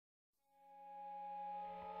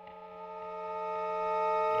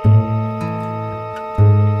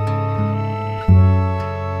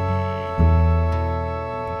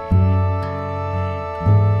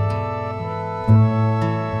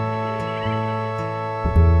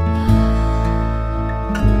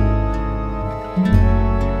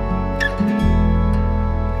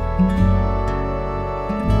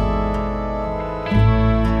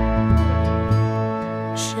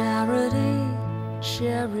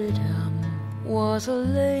Asylum was a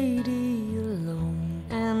lady alone,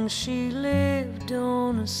 and she lived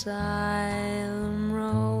on Asylum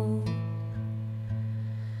Road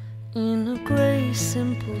in a grey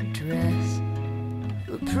simple dress,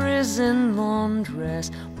 a prison laundress,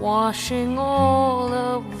 washing all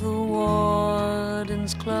of the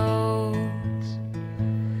warden's clothes.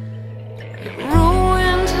 It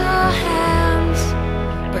ruined her hands,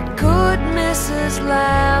 but good Mrs.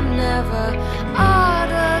 Lamb never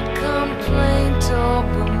uttered complaint or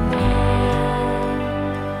bemoan.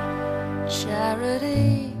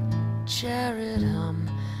 Charity, Charidum,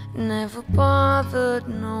 never bothered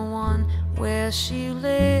no one where she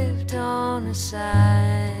lived on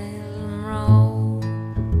Asylum Road.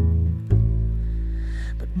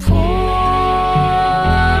 But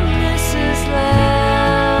poor Mrs.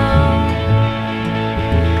 Lamb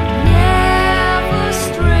never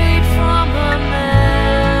strayed from her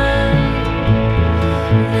man.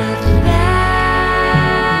 Nathaniel,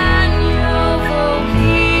 though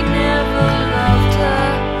he never loved her,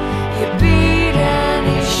 he beat and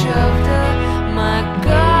he shoved her. My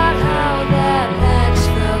God, how that axe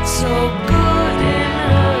felt so good in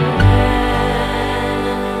her hands.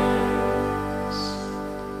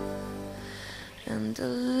 And a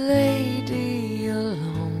lady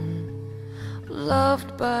alone,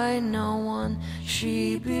 loved by no one,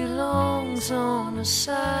 she belongs on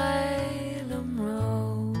Asylum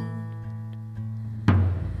Road.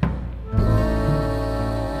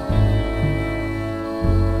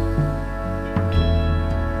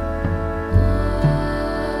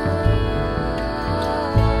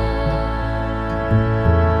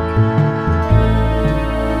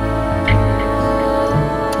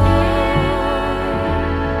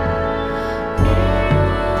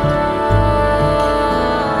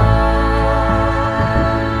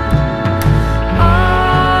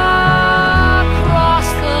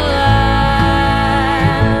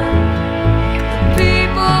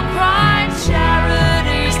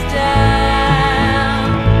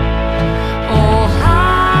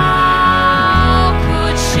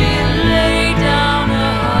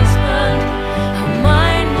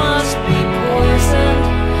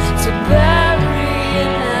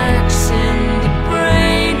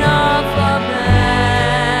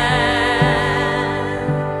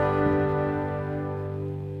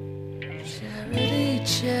 Charity,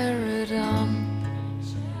 Charidum,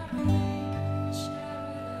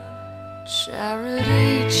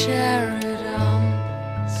 Charity, Charidum,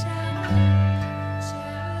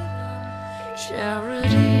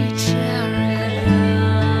 Charity, Charidum.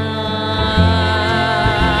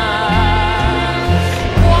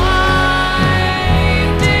 Why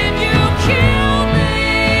did you kill me,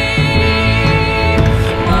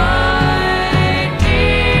 my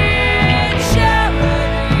dear Charity?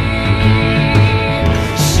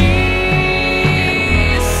 She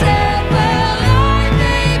said, well, I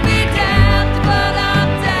may be damned, but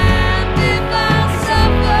I'm damned if I'll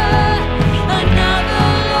suffer another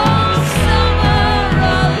long summer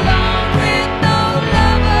alone with no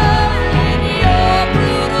lover in your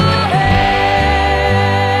brutal hands.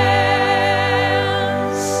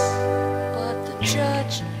 But the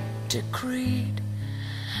judge decreed,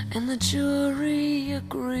 and the jury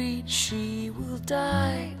agreed, she will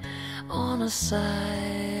die on Asylum